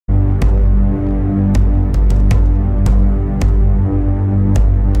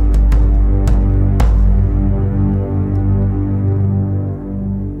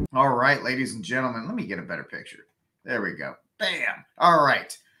right, ladies and gentlemen, let me get a better picture. There we go. Bam. All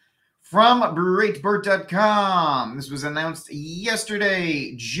right. From BreakBert.com, this was announced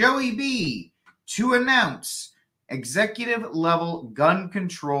yesterday. Joey B to announce executive level gun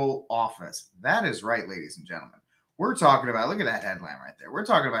control office. That is right, ladies and gentlemen. We're talking about, look at that headline right there. We're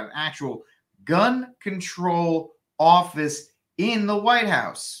talking about an actual gun control office in the White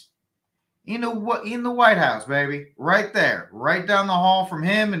House. In the White House, baby. Right there. Right down the hall from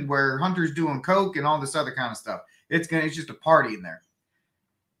him and where Hunter's doing coke and all this other kind of stuff. It's just a party in there.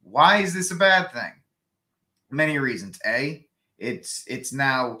 Why is this a bad thing? Many reasons. A, it's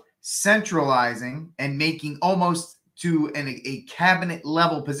now centralizing and making almost to a cabinet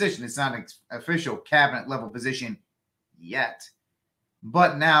level position. It's not an official cabinet level position yet,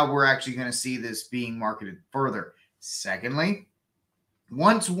 but now we're actually going to see this being marketed further. Secondly,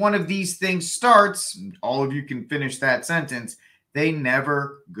 once one of these things starts, all of you can finish that sentence, they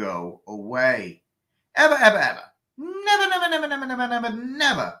never go away. Ever, ever, ever. Never, never, never, never, never, never,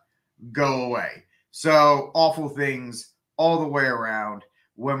 never go away. So awful things all the way around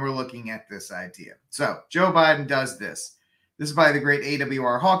when we're looking at this idea. So Joe Biden does this. This is by the great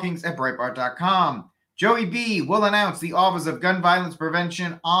AWR Hawkins at Breitbart.com. Joey B will announce the Office of Gun Violence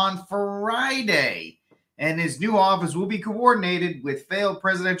Prevention on Friday. And his new office will be coordinated with failed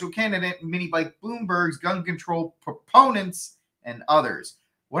presidential candidate Mike Bloomberg's gun control proponents and others.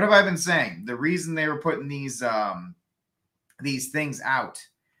 What have I been saying? The reason they were putting these things out,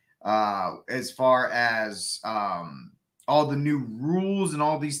 as far as all the new rules and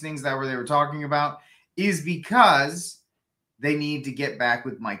all these things that they were talking about, is because they need to get back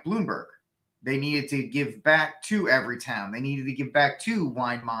with Mike Bloomberg. They needed to give back to Everytown. They needed to give back to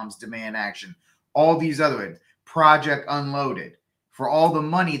Wine Moms Demand Action. All these other ones, Project Unloaded, for all the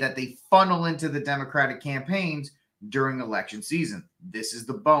money that they funnel into the Democratic campaigns during election season. This is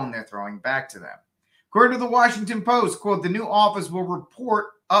the bone they're throwing back to them. According to the Washington Post, quote, the new office will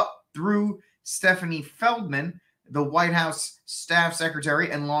report up through Stephanie Feldman, the White House staff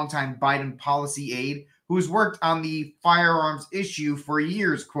secretary and longtime Biden policy aide, who's worked on the firearms issue for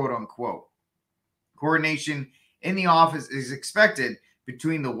years, quote unquote. Coordination in the office is expected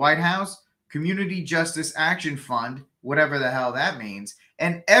between the White House, Community Justice Action Fund, whatever the hell that means,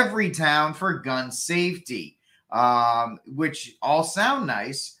 and Everytown for gun safety, which all sound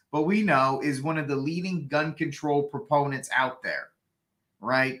nice, but we know is one of the leading gun control proponents out there,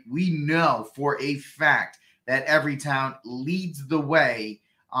 right? We know for a fact that Everytown leads the way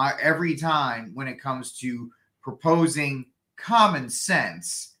every time when it comes to proposing common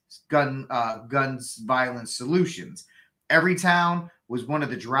sense guns violence solutions. Everytown was one of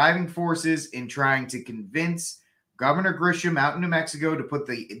the driving forces in trying to convince Governor Grisham out in New Mexico to put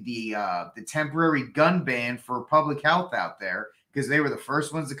the temporary gun ban for public health out there, because they were the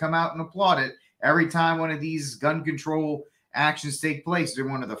first ones to come out and applaud it. Every time one of these gun control actions take place, they're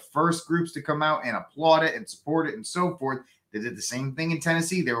one of the first groups to come out and applaud it and support it and so forth. They did the same thing in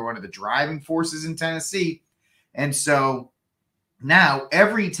Tennessee. They were one of the driving forces in Tennessee. And so now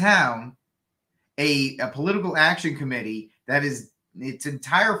Everytown, a political action committee that is its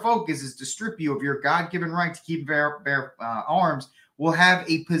entire focus is to strip you of your God-given right to keep bear arms, will have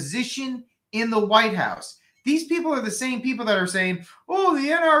a position in the White House. These people are the same people that are saying, oh, the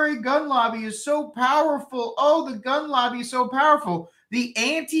NRA gun lobby is so powerful. Oh, the gun lobby is so powerful. The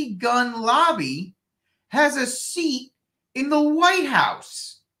anti-gun lobby has a seat in the White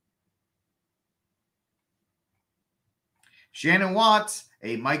House. Shannon Watts,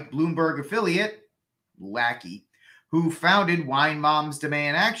 a Mike Bloomberg affiliate, lackey, who founded Wine Moms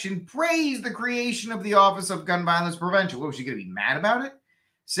Demand Action, praised the creation of the Office of Gun Violence Prevention. What, was she going to be mad about it?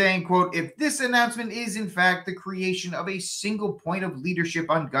 Saying, quote, if this announcement is in fact the creation of a single point of leadership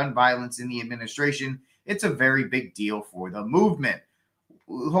on gun violence in the administration, it's a very big deal for the movement.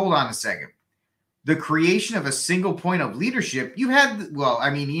 Hold on a second. The creation of a single point of leadership, you had, well, I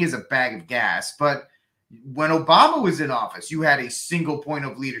mean, he is a bag of gas, but when Obama was in office, you had a single point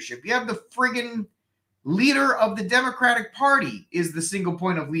of leadership. You have the friggin' leader of the Democratic Party is the single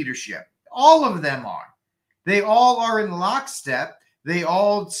point of leadership. All of them are. They all are in lockstep. They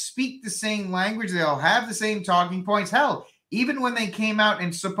all speak the same language. They all have the same talking points. Hell, even when they came out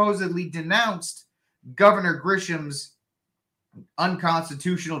and supposedly denounced Governor Grisham's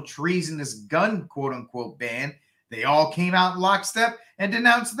unconstitutional, treasonous gun, quote-unquote, ban, they all came out in lockstep and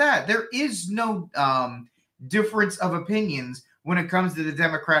denounced that. There is no difference of opinions when it comes to the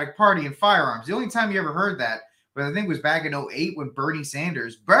Democratic Party and firearms. The only time you ever heard that, but I think it was back in 2008 when Bernie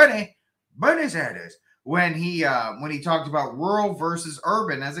Sanders, when he talked about rural versus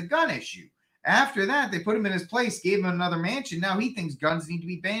urban as a gun issue. After that, they put him in his place, gave him another mansion. Now he thinks guns need to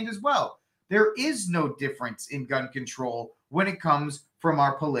be banned as well. There is no difference in gun control when it comes from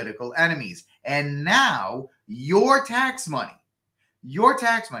our political enemies. And now your tax money,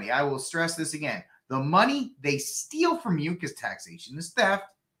 I will stress this again, the money they steal from you, because taxation is theft,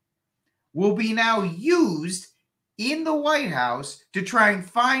 will be now used in the White House to try and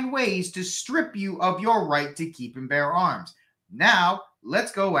find ways to strip you of your right to keep and bear arms. Now,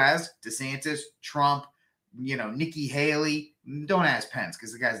 let's go as DeSantis, Trump, Nikki Haley. Don't ask Pence,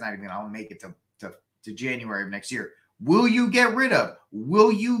 because the guy's not even going to make it to January of next year. Will you get rid of?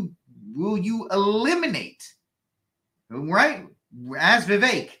 Will you eliminate? Right? Ask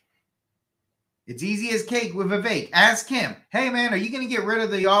Vivek. It's easy as cake with Vivek. Ask him, hey man, are you going to get rid of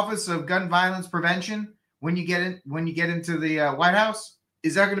the Office of Gun Violence Prevention when you get into the White House?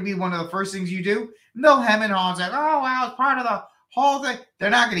 Is that going to be one of the first things you do? They'll hem and haw and say, oh, well, it's part of the whole thing. They're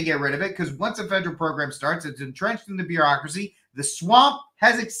not going to get rid of it, because once a federal program starts, it's entrenched in the bureaucracy. The swamp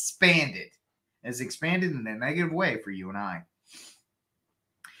has expanded. Has expanded in a negative way for you and I.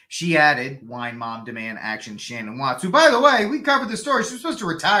 She added, wine mom demand action, Shannon Watts, who, by the way, we covered the story. She was supposed to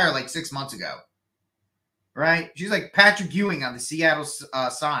retire like 6 months ago. Right? She's like Patrick Ewing on the Seattle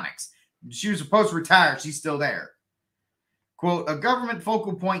Sonics. She was supposed to retire. She's still there. Quote, a government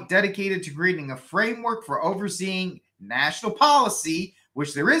focal point dedicated to creating a framework for overseeing national policy,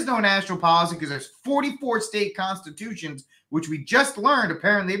 which there is no national policy because there's 44 state constitutions, which we just learned,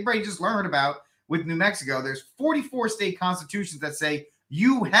 apparently everybody just learned about with New Mexico. There's 44 state constitutions that say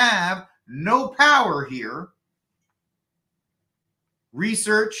you have no power here.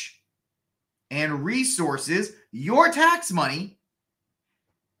 Research and resources, your tax money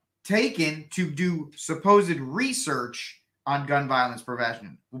taken to do supposed research on gun violence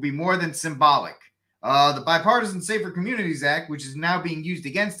prevention will be more than symbolic. The Bipartisan Safer Communities Act, which is now being used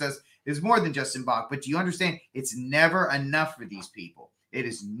against us, is more than just symbolic. But do you understand? It's never enough for these people. It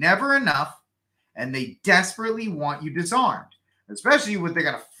is never enough, and they desperately want you disarmed, especially when they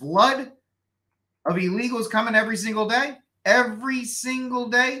got a flood of illegals coming every single day. Every single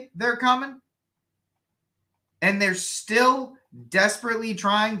day they're coming. And they're still desperately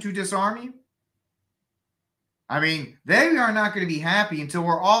trying to disarm you? I mean, they are not going to be happy until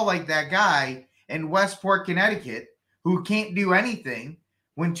we're all like that guy in Westport, Connecticut, who can't do anything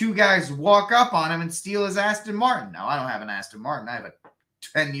when two guys walk up on him and steal his Aston Martin. Now, I don't have an Aston Martin. I have a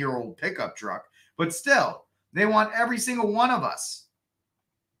 10-year-old pickup truck. But still, they want every single one of us.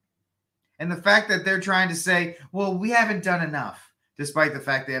 And the fact that they're trying to say, well, we haven't done enough, despite the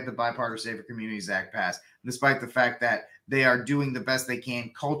fact they have the Bipartisan Safer Communities Act passed, despite the fact that they are doing the best they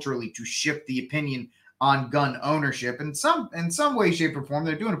can culturally to shift the opinion on gun ownership. In some way, shape, or form,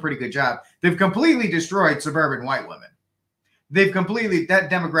 they're doing a pretty good job. They've completely destroyed suburban white women. That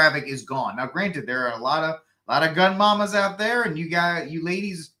demographic is gone. Now, granted, there are a lot of gun mamas out there, and you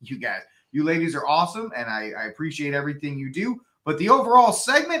ladies are awesome, and I appreciate everything you do. But the overall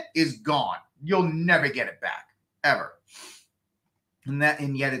segment is gone. You'll never get it back, ever.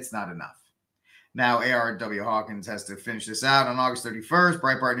 And yet it's not enough. Now, ARW Hawkins has to finish this out. On August 31st,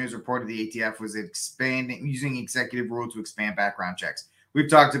 Breitbart News reported the ATF was using executive rule to expand background checks. We've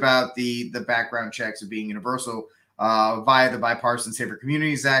talked about the background checks of being universal via the Bipartisan Safer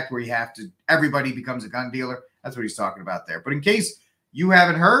Communities Act, where everybody becomes a gun dealer. That's what he's talking about there. But in case you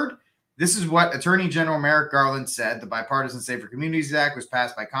haven't heard, this is what Attorney General Merrick Garland said. The Bipartisan Safer Communities Act was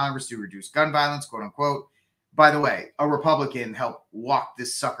passed by Congress to reduce gun violence, quote unquote. By the way, a Republican helped walk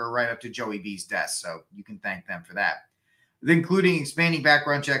this sucker right up to Joey B's desk, so you can thank them for that. Including expanding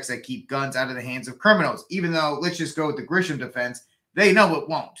background checks that keep guns out of the hands of criminals, even though, let's just go with the Grisham defense, they know it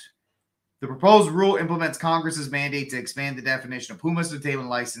won't. The proposed rule implements Congress's mandate to expand the definition of who must obtain a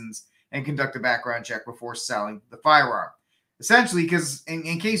license and conduct a background check before selling the firearm. Essentially, because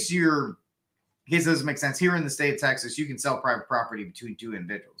in case it doesn't make sense, here in the state of Texas, you can sell private property between two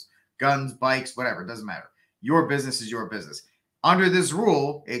individuals. Guns, bikes, whatever, it doesn't matter. Your business is your business. Under this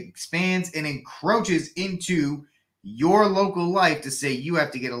rule, it expands and encroaches into your local life to say you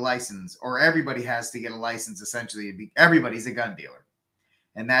have to get a license, or everybody has to get a license, essentially. Everybody's a gun dealer.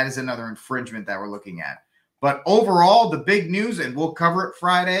 And that is another infringement that we're looking at. But overall, the big news, and we'll cover it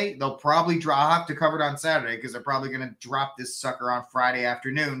Friday. They'll probably I'll have to cover it on Saturday because they're probably going to drop this sucker on Friday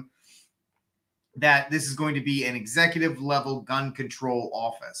afternoon, that this is going to be an executive level gun control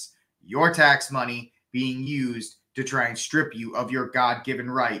office. Your tax money being used to try and strip you of your God-given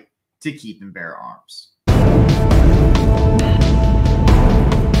right to keep and bear arms.